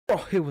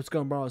Oh, hey, what's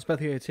going on, bro? It's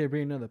Beth here to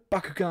bring another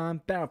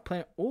Bakugan, Battle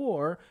Plant,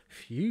 or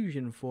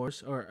Fusion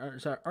Force, or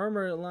sorry,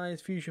 Armored Alliance,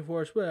 Fusion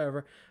Force,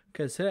 whatever.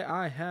 Because today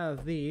I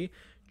have the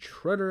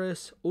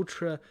Tretorus,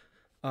 Ultra,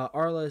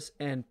 Aurelus,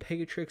 and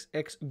Pegatrix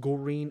X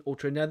Goreene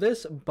Ultra. Now,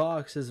 this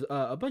box has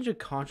a bunch of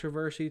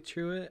controversy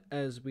to it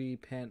as we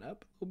pan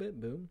up a little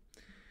bit. Boom.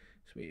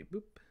 Sweet.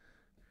 Boop.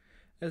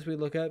 As we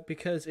look at,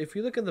 because if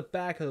you look at the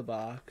back of the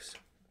box,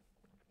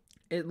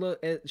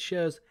 it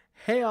shows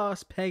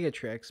Chaos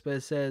Pegatrix, but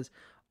it says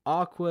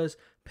Aqua's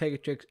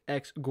Pegatrix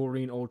X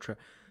Goreene Ultra.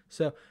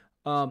 So,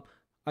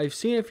 I've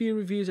seen a few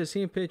reviews, I've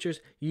seen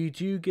pictures. You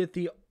do get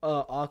the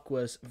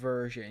Aqua's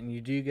version.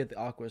 You do get the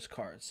Aqua's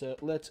card. So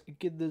let's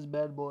get this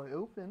bad boy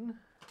open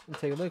and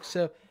take a look.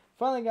 So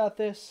finally got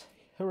this.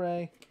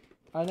 Hooray!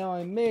 I know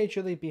I'm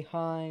majorly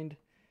behind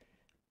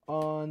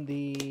on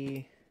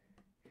the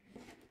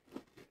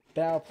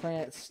Battle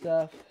Planet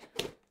stuff.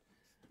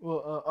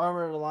 Well,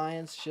 Armored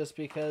Alliance, just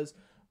because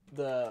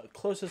the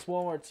closest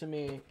Walmart to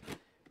me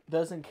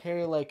doesn't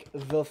carry like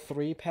the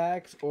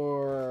 3-packs,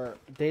 or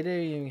they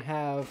didn't even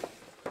have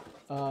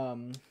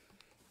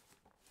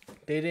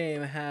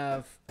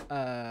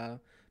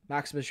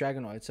Maximus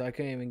Dragonoid, so I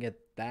couldn't even get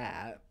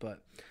that.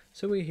 But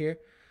so we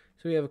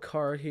have a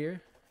card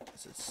here.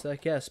 It's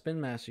like, yeah, Spin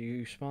Master,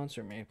 you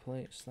sponsor me,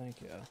 please,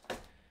 thank you.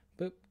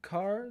 Boop,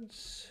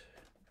 cards.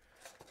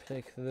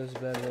 Pick this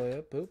bad boy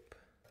up. Boop.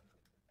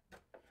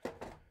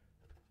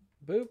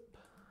 Boop.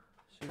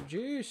 Some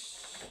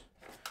juice.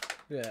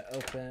 Yeah,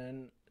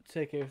 open.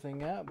 Take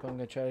everything out, but I'm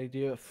going to try to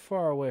do it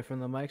far away from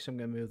the mic, so I'm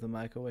going to move the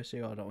mic away so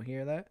y'all don't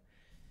hear that.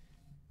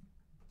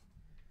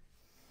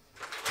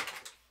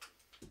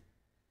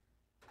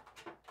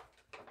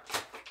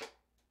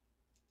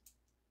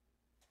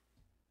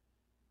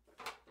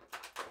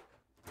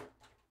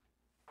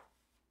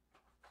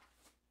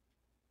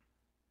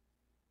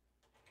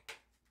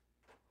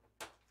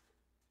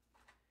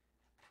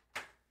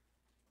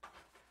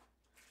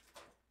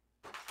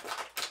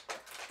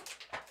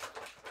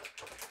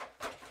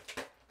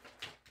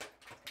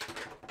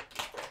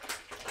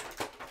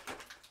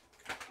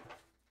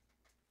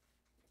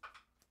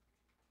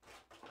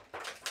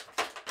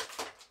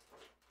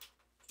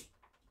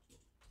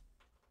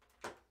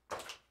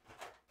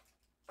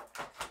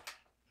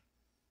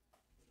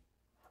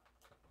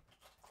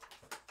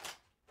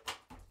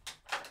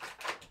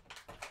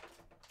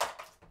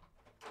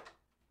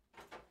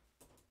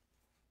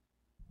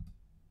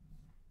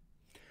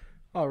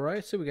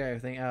 Alright, so we got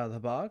everything out of the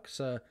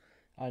box. I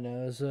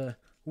know it's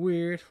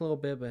weird a little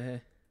bit, but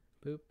hey,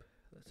 boop.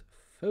 Let's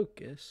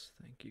focus.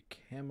 Thank you,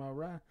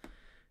 camera.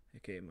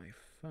 Okay, my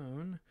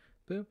phone.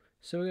 Boop.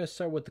 So we're going to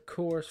start with the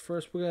cores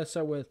first. We're going to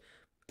start with,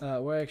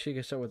 we're actually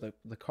going to start with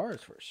the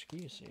cards first.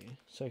 Excuse me.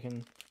 So I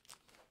can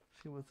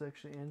see what's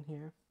actually in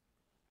here.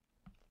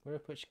 Where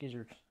do I put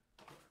skizzers?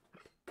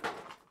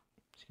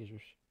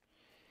 Skizzers.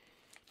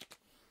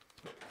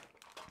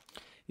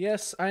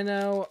 Yes, I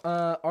know,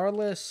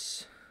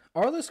 Aurelus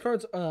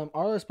cards,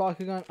 Aurelus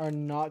Bakugan are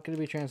not going to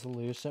be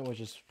translucent, which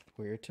is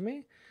weird to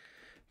me.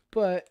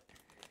 But,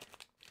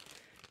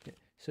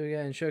 so we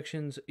got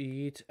instructions,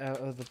 eat out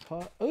of the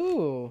pot.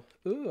 Ooh,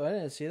 I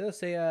didn't see this.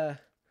 They,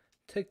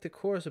 take the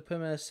cores and put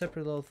them in a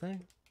separate little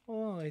thing.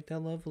 Oh, ain't that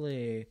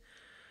lovely.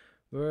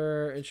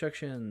 Where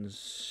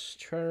instructions,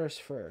 Tretorus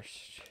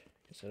first.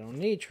 Because I don't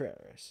need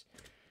Tretorus.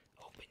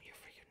 Open your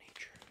freaking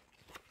nature.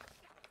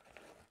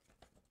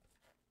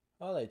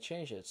 Oh, they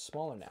changed it. It's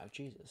smaller now.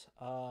 Jesus.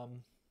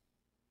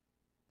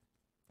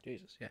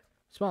 Jesus, yeah.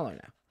 Smaller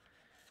now.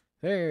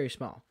 Very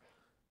small.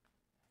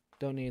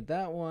 Don't need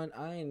that one.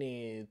 I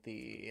need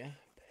the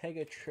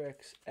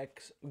Pegatrix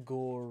X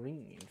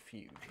Goreene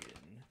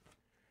Fusion.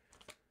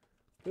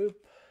 Boop.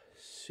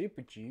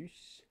 Super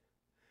Juice.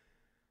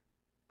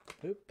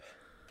 Boop.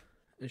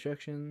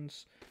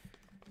 Instructions.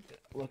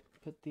 Look,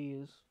 put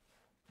these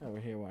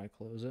over here when I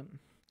close it.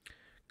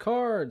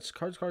 Cards.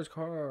 Cards.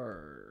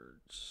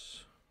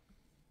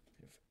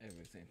 Move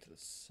everything to the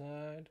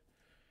side.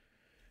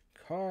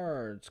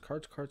 Cards.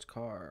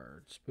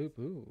 Boop,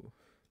 boo.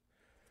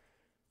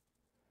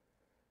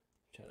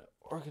 Try to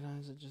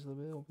organize it just a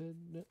little bit.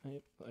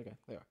 Okay,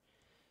 there.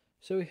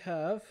 So we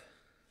have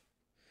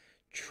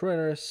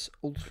Tretorus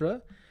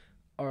Ultra,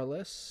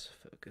 Aurelus.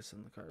 Focus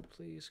on the card,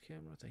 please,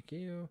 camera. Thank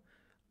you.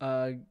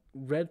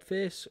 Red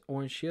Fist,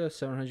 Orange Shield,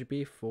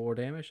 700B, 4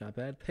 damage, not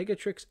bad.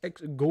 Pegatrix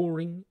X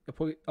Goreene,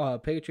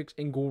 Pegatrix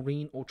and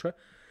Goreene Ultra,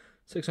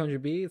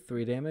 600B,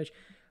 3 damage.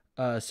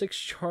 6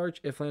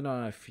 charge if land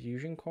on a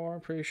fusion core. I'm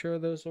pretty sure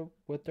those are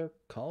what they're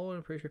called.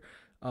 I'm pretty sure.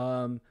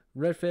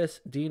 Red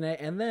Fist, DNA,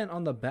 and then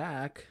on the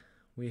back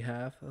we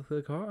have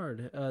the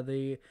card,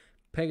 the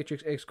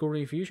Pegatrix X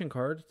Goreene Fusion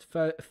card.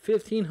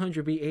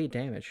 1500B, 8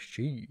 damage.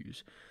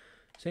 Jeez.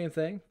 Same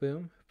thing.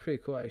 Boom.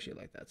 Pretty cool. I actually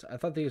like that. So I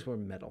thought these were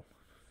metal.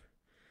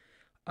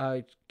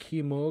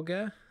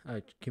 Kimorga, how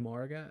you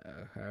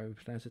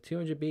pronounce it?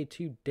 200B,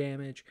 2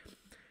 damage.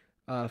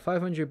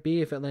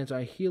 500B if it lands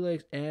on a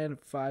helix, and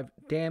 5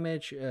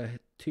 damage,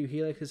 2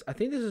 helixes. I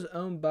think this is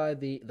owned by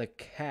the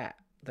cat,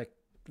 the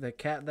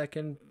cat that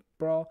can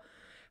brawl.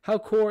 How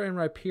Core and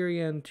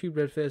Rhyperion, 2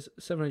 Red Fist,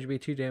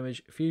 700B, 2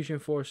 damage, Fusion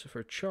Force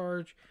for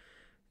charge.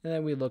 And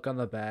then we look on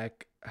the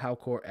back, How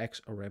Core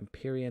X or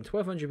Rhyperion,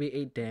 1200B,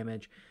 8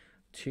 damage,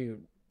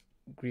 2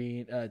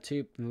 green,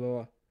 2.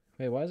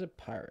 Wait, why is it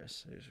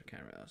Pyrus? I just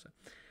can't realize it.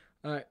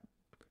 Alright.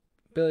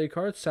 Ability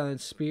cards, Silent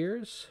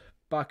Spears,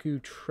 Baku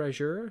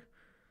Treasure,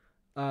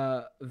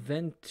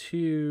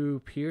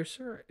 Ventu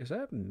Piercer. Is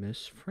that a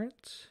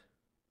misprint?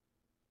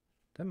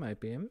 That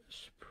might be a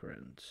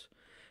misprint.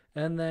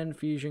 And then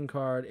fusion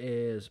card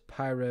is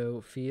Pyro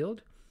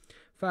Field.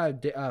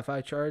 5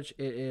 charge.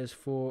 It's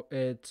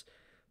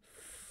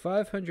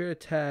 500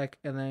 attack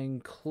and then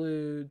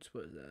includes,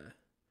 what is that?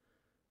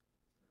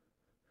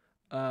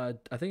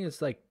 I think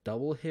it's like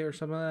double hit or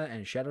something like that,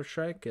 and Shadow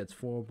Strike. It's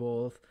for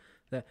both.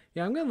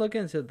 Yeah, I'm gonna look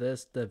into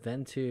this, the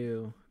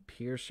Ventu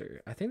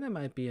Piercer. I think that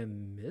might be a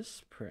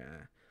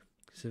misprint.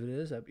 Because if it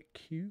is, that'd be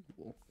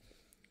cool.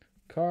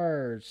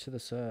 Cards to the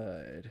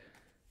side.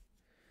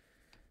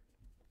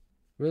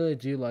 Really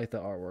do like the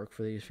artwork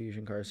for these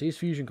fusion cards. These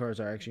fusion cards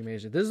are actually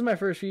amazing. This is my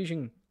first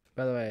fusion,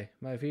 by the way,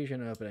 my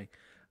fusion opening.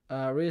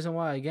 Reason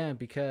why, again,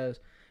 because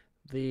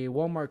the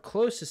Walmart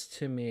closest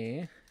to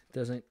me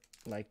doesn't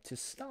like to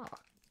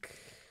stock.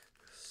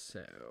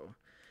 So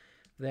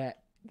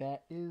that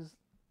is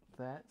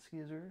that,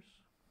 Caesars.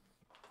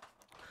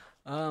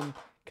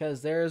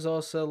 Because there's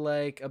also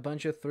like a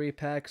bunch of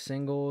 3-pack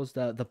singles,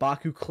 the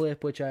Baku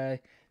clip, which I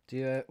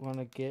do want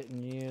to get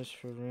and use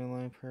for real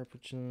life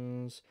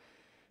purposes.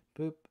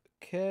 Boop.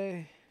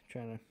 Okay.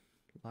 Trying to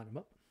line them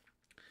up.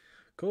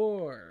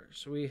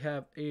 Cores. We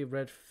have a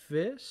Red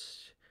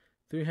Fist.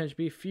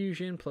 300B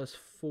Fusion plus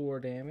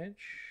 4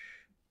 damage.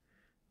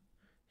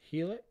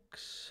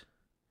 Helix.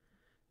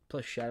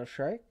 Plus Shadow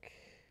Strike.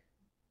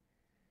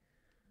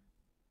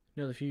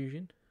 Another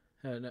Fusion.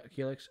 No,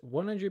 Helix.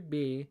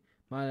 100B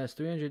minus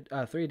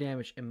 3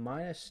 damage and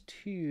minus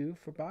 2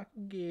 for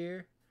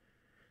Baku-Gear.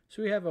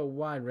 So we have a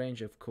wide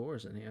range of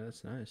cores in here.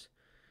 That's nice.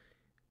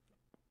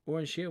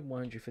 Orange Shield,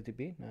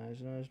 150B.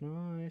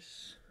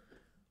 Nice.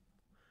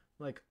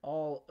 Like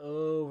all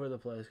over the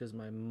place because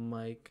my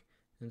mic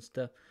and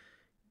stuff.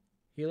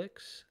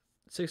 Helix,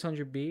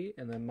 600B,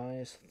 and then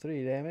minus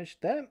 3 damage.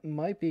 That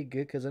might be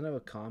good because I know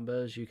with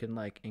combos you can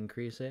like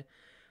increase it.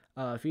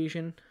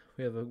 Fusion,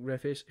 we have a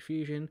Red Fist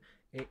Fusion,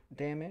 8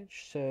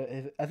 damage.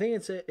 So I think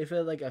it's if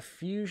like a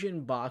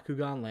Fusion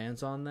Bakugan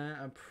lands on that,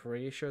 I'm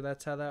pretty sure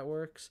that's how that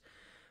works.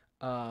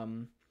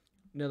 Another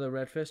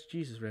Red Fist.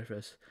 Jesus, Red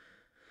Fist.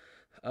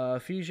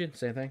 Fusion,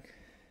 same thing.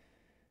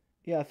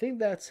 Yeah, I think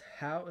that's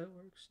how it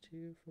works.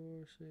 2, 4,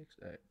 6,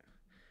 8.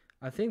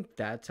 I think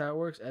that's how it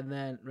works. And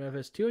then Red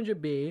Fist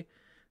 200B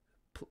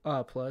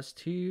plus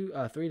 3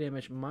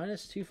 damage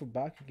minus 2 for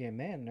Bakugan.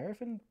 Man,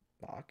 nerfing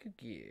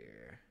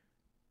Baku-Gear.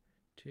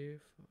 2,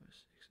 4,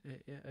 6,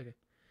 8. Yeah, okay.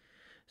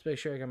 Let's make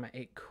sure I got my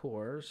 8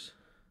 cores.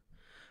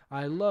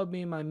 I love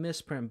me my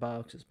misprint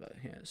boxes, but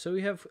yeah. So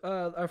we have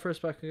our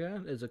first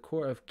Bakugan is a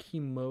core of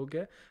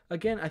Kimoga.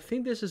 Again, I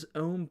think this is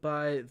owned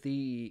by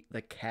the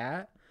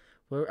cat.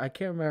 Where I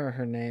can't remember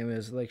her name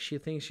is. Like she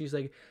thinks she's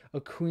like a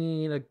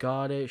queen, a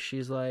goddess.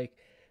 She's like,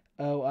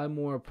 oh, I'm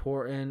more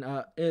important.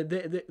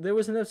 There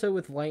was an episode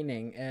with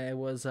Lightning, and it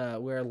was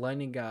where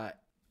Lightning got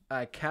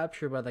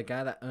captured by the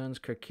guy that owns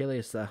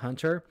Hercules, the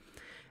hunter,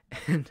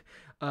 and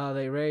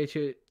they ran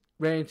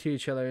into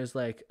each other. It's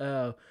like,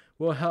 oh,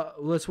 well,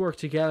 let's work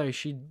together.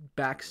 She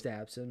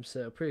backstabs him,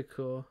 so pretty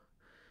cool.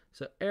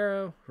 So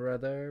Arrow,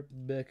 rather,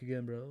 back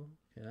again, bro.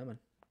 Yeah, man.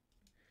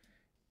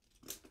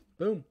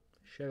 Boom,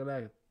 shake it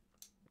back.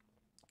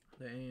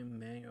 There ain't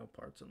manual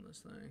parts on this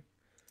thing.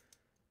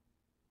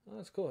 Oh,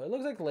 that's cool. It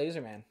looks like Laser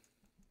Man.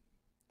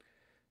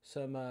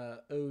 Some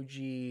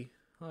OG.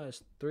 Oh,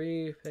 it's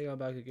 3 Pegatrix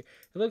Baku-Gear.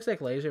 It looks like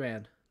Laser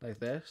Man,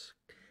 like this.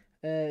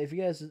 If you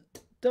guys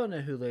don't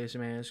know who Laser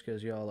Man is,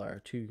 because y'all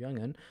are too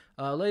youngin',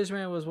 Laser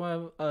Man was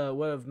one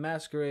of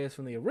Masquerade's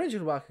from the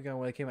original Bakugan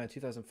when it came out in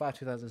 2005,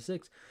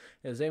 2006.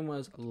 His name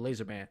was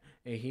Laser Man,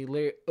 and he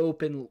literally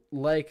opened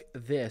like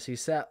this. He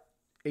sat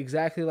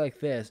exactly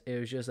like this. It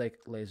was just like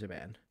Laser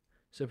Man.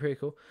 So pretty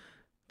cool.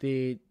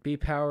 The B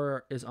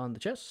power is on the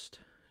chest.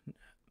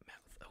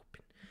 Mouth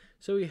open.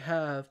 So we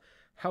have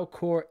How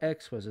Core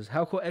X was this.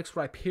 How Core X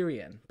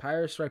Rhyperion.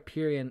 Pyrus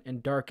Rhyperion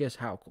and Darkest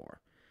How Core.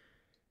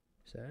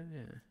 So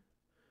yeah.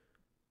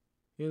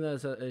 Even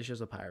though it's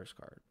just a Pyrus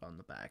card on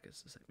the back,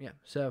 it's the same. Yeah.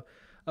 So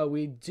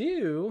we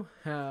do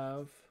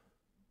have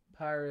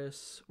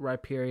Pyrus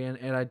Rhyperion,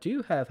 and I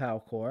do have How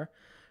Core.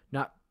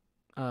 Not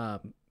a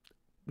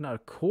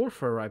core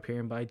for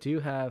Rhyperion, but I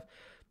do have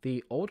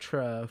the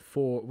Ultra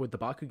with the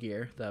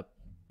Baku-Gear, the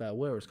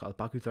whatever it's called,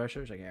 Baku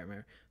Threshers, I can't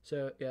remember.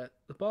 So yeah,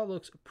 the ball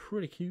looks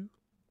pretty cute,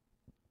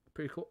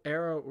 pretty cool.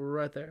 Arrow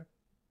right there.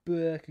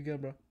 Back again,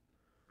 bro.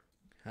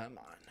 Come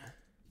on.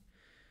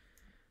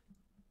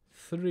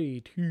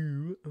 3,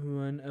 2,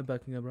 1.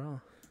 Back again,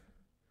 bro.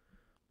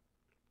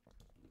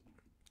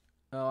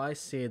 Oh, I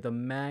see. The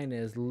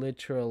magnet is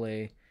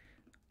literally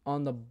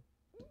on the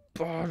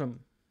bottom.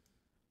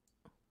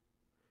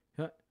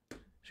 Huh?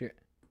 Shoot.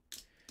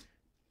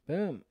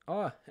 Boom.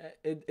 Oh,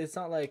 it's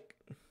not like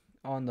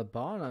on the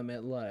bottom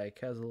it like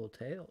has a little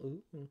tail.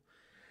 Ooh.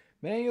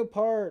 Manual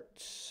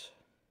parts.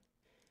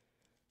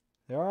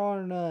 There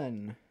are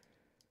none.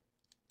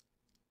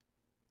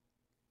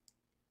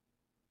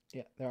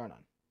 Yeah, there are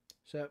none.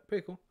 So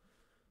pretty cool.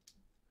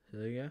 So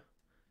there you go.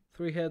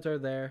 3 heads are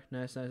there.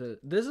 Nice.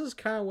 This is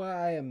kind of what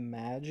I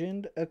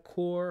imagined a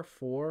core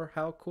for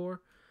Halcor.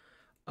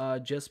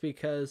 Just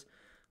because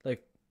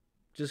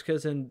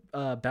in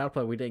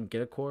Battleplay we didn't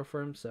get a core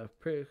for him, so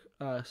pretty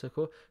so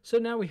cool. So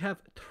now we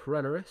have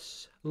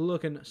Tretorus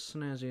looking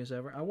snazzy as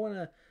ever. I'm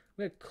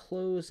gonna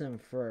close him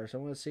first. I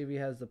want to see if he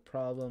has the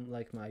problem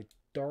like my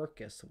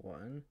darkest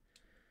one.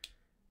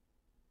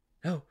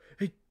 Oh,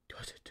 he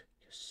does it.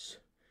 Yes.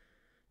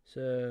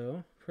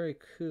 So pretty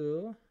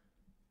cool.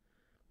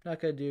 Not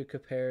gonna do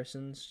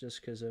comparisons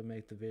just because it'll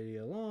make the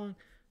video long.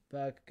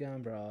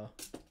 Bakugan Brawl.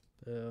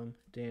 Boom.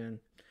 Dan.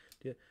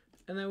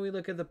 And then we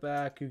look at the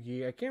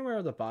Baku-Gear. I can't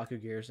remember the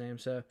Baku-Gear's name,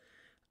 so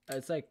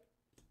it's like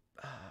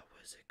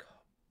what is it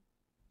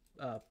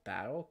called?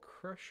 Battle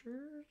Crushers?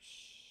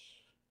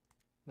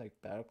 Like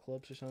Battle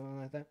Clubs or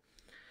something like that.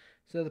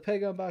 So the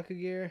Pegatrix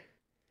Baku-Gear,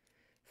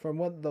 from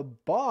what the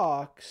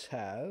box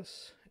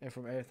has, and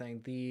from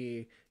everything,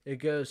 it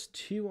goes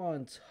 2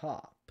 on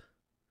top.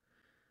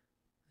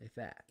 Like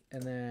that.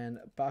 And then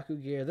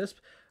Baku-Gear. This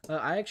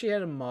I actually had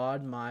to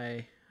mod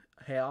my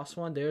Chaos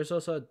one. There's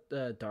also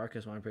the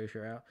darkest one, I'm pretty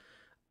sure, out.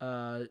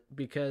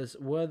 Because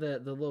one of the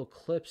little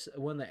clips,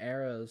 one of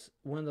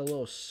the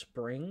little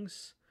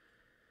springs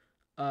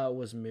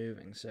was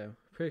moving. So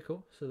pretty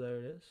cool. So there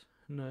it is.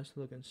 Nice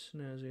looking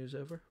snazzy as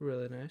ever.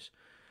 Really nice.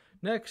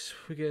 Next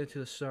we get into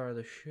the star of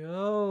the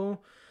show.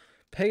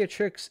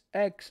 Pegatrix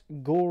X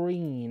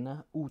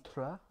Goreene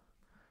Utra.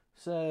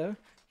 So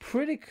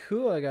pretty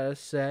cool, I gotta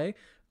say.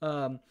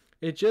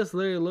 It just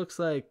literally looks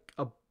like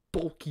a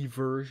bulky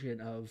version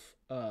of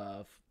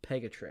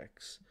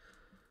Pegatrix.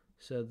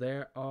 So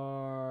there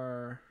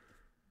are,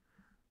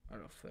 I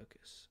don't know,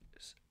 focus.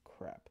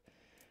 Crap.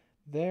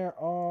 There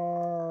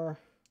are,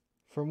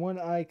 from what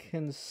I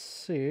can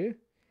see,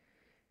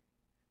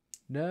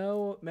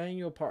 no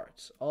manual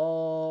parts.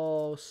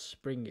 All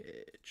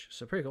springage.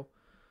 So pretty cool.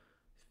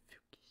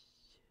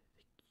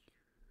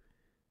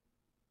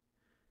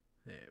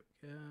 There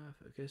we go.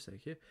 Focus.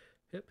 Thank you.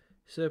 Yep.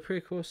 So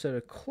pretty cool. So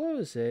to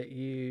close it,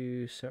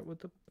 you start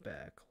with the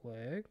back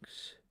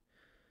legs,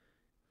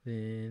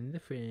 then the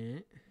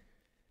front.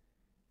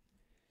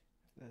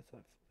 That's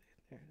not fully.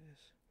 There it is.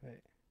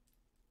 Right.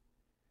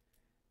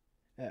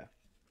 Oh,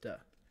 duh.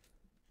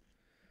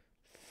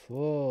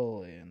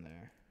 Fully in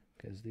there,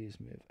 because these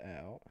move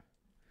out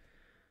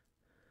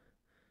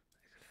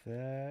like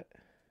that,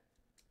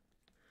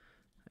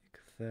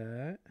 like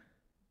that.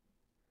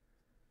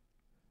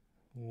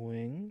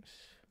 Wings.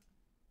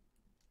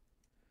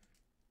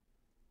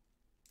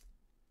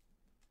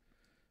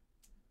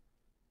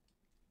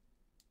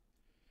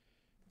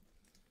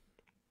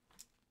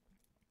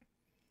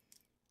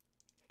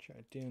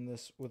 Try doing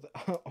this with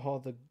all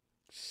the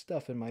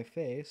stuff in my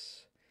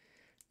face.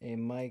 A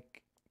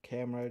mic,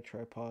 camera,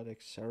 tripod,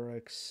 etc.,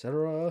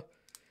 etc.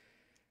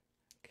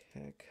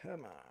 Okay,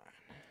 come on.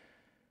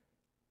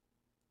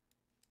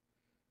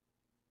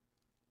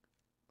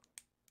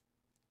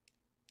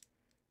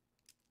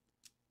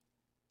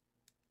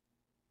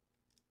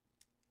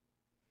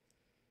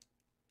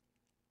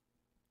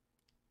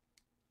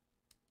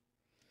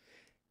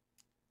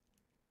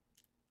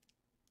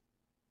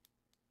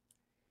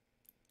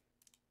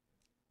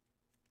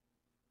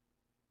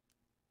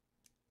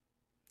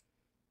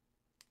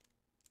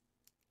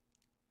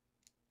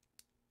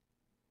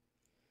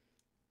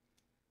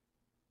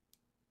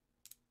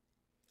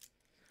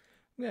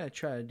 I'm going to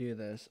try to do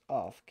this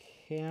off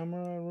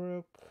camera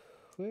real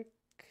quick.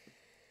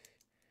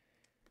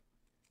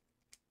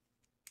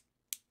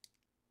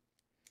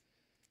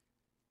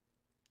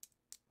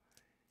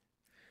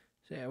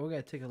 So yeah, we're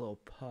going to take a little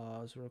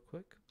pause real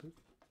quick. Boop.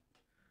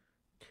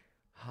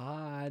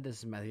 Hi, this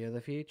is Matthew of the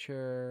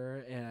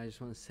Future, and I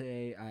just want to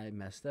say I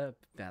messed up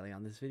badly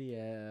on this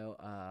video.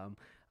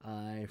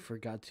 I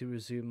forgot to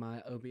resume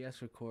my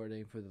OBS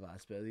recording for the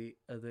last bit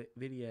of the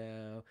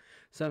video,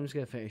 so I'm just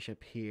going to finish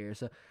up here.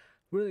 So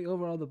really,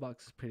 overall, the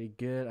box is pretty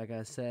good. I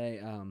gotta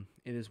say,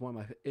 it is one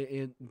of my.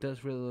 It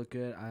does really look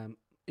good.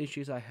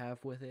 Issues I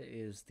have with it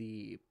is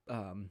the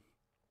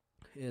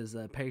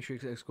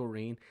Pegatrix X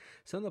Goreene.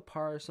 Some of the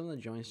parts, some of the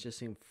joints just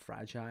seem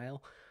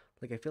fragile.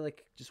 Like I feel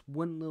like just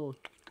one little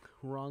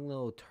wrong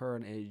little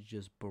turn and it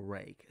just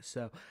break.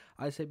 So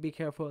I say be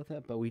careful with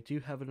that. But we do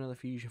have another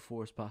Fusion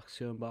Force box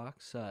to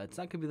unbox. It's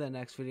not gonna be the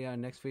next video. Our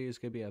next video is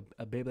gonna be a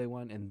Beyblade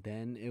one, and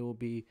then it will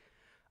be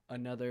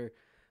another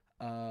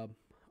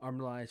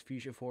Armorized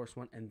Fusion Force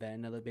one, and then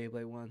another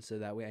Beyblade one, so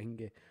that way I can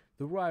get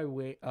the right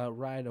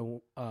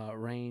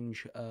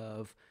range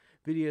of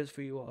videos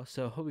for you all.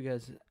 So hope you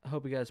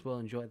guys will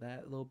enjoy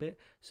that a little bit.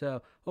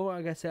 So overall,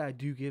 like I said, I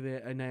do give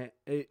it a 9.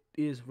 It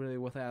is really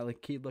worth it. I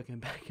like keep looking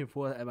back and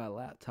forth at my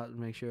laptop to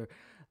make sure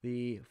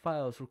the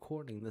file is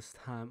recording this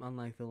time,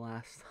 unlike the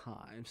last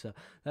time. So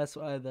that's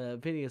why the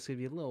video is gonna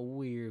be a little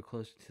weird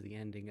closer to the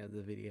ending of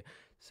the video.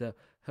 So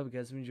Hope you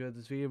guys have enjoyed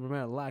this video.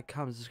 Remember to like,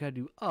 comment, subscribe,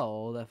 do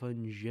all that fun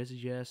jazzy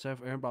jazz stuff.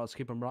 Aaron Balls,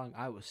 keep them wrong.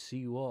 I will see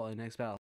you all in the next battle.